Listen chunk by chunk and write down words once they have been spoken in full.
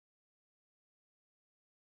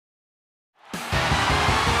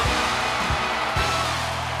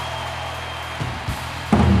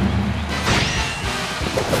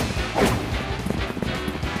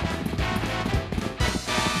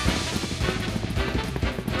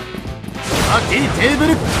テーブ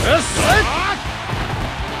ル。よっしゃ。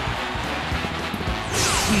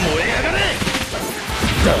燃え上がれ。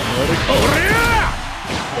黙れ。おりゃ。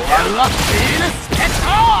終わるはフィールスケット。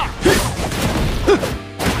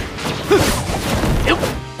よっ。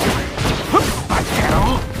バカ野郎。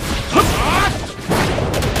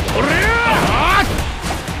おりゃ。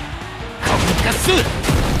コンカス。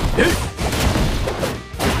えっ。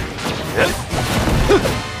えっ。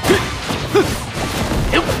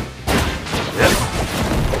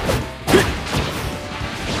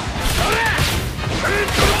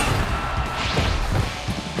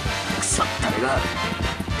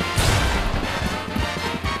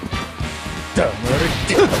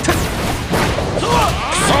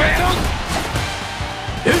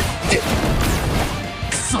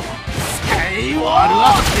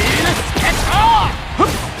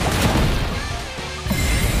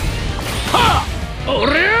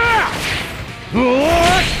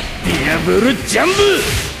ブルジャンブ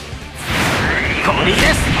ゴリエス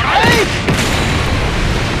トライ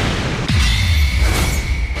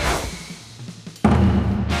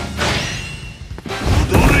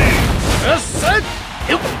踊れ。よっしゃ。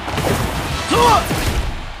よっと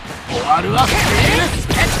終わるわフィールス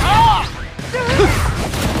ケット。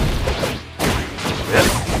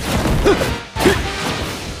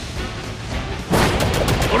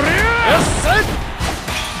おりゃ。よっしゃ。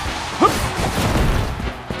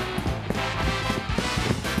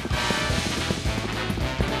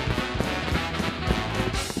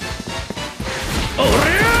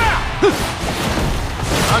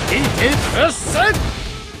よっしゃ。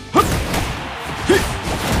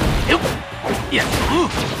よっ。やっと。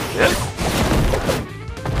えっ。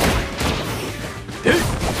えっ。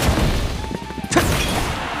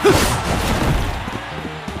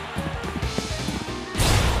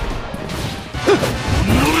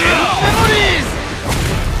メモリーズ。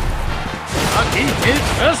よ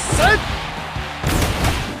っしゃ。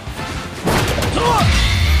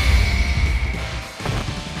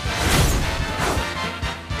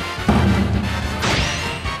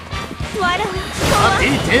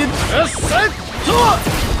よっしゃ。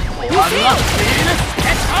終わるわフィールスケ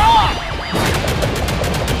ット。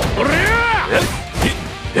おりゃ。よっ。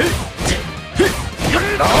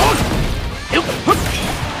よっ。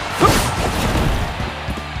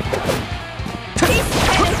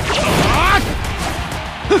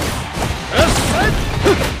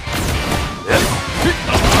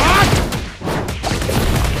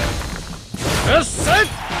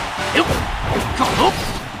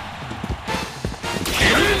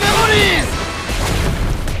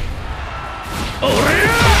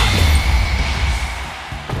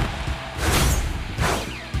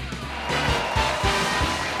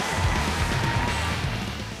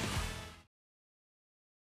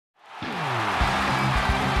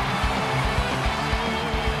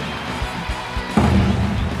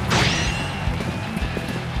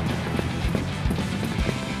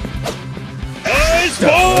ボー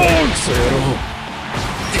ンクソ野郎。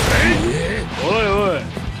おいおい。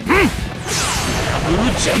ダブル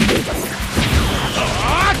ジャンベだ。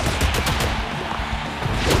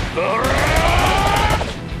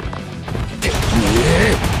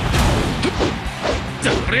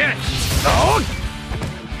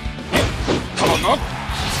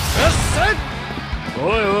おい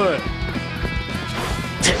おい。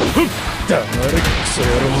黙れクソ野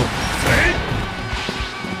郎。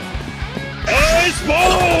アイスボーン。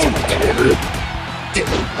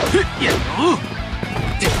やろう。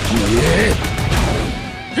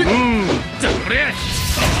じゃこれ。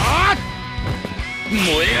燃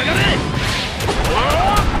え上がれ。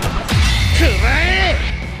くらえ。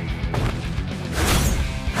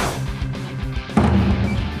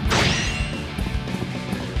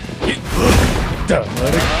黙れク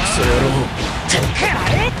ソ野郎。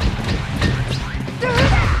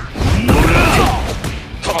乗れ。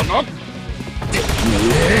この。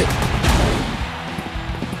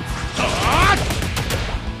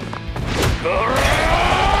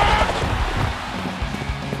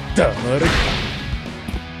黙れ。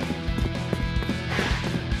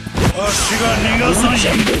足が逃がさんや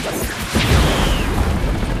ん。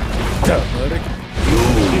黙れ。よ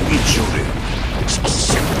う一応で。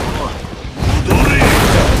踊れ。黙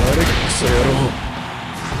れクソ野郎。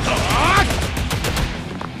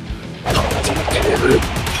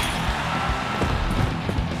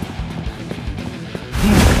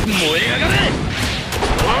燃え上がれ。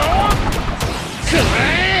くら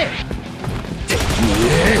え。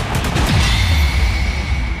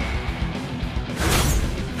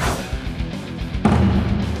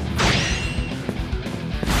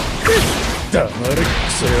黙れク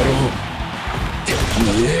ソ野郎。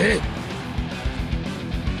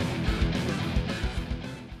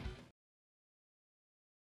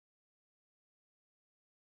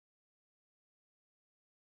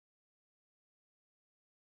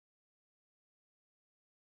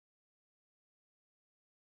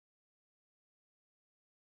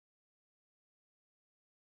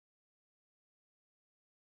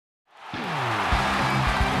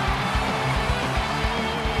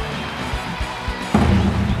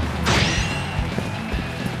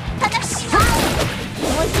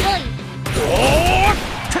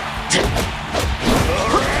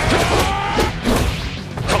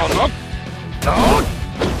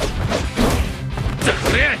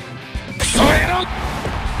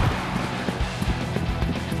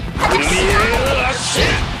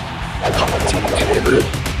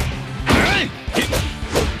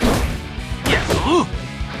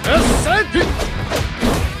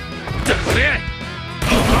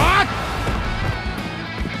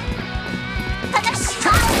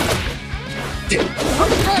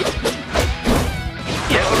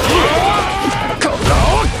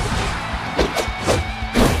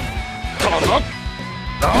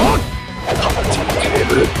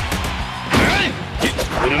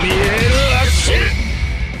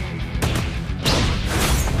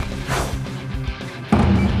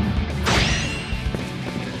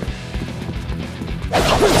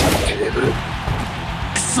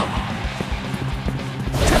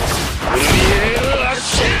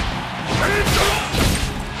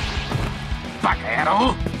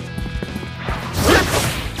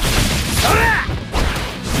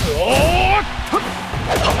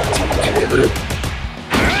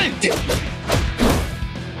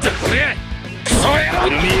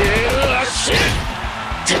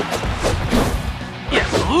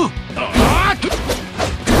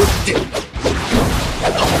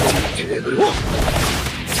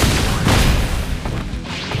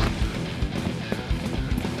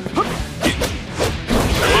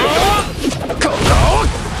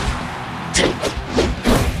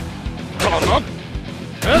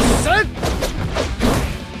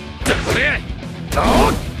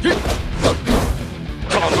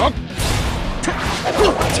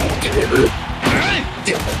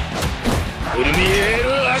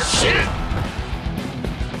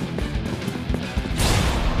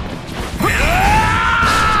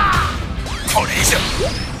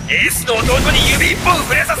エースの弟に指一本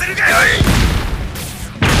触れさせるかよ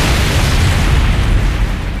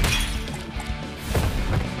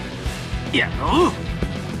い。やろう。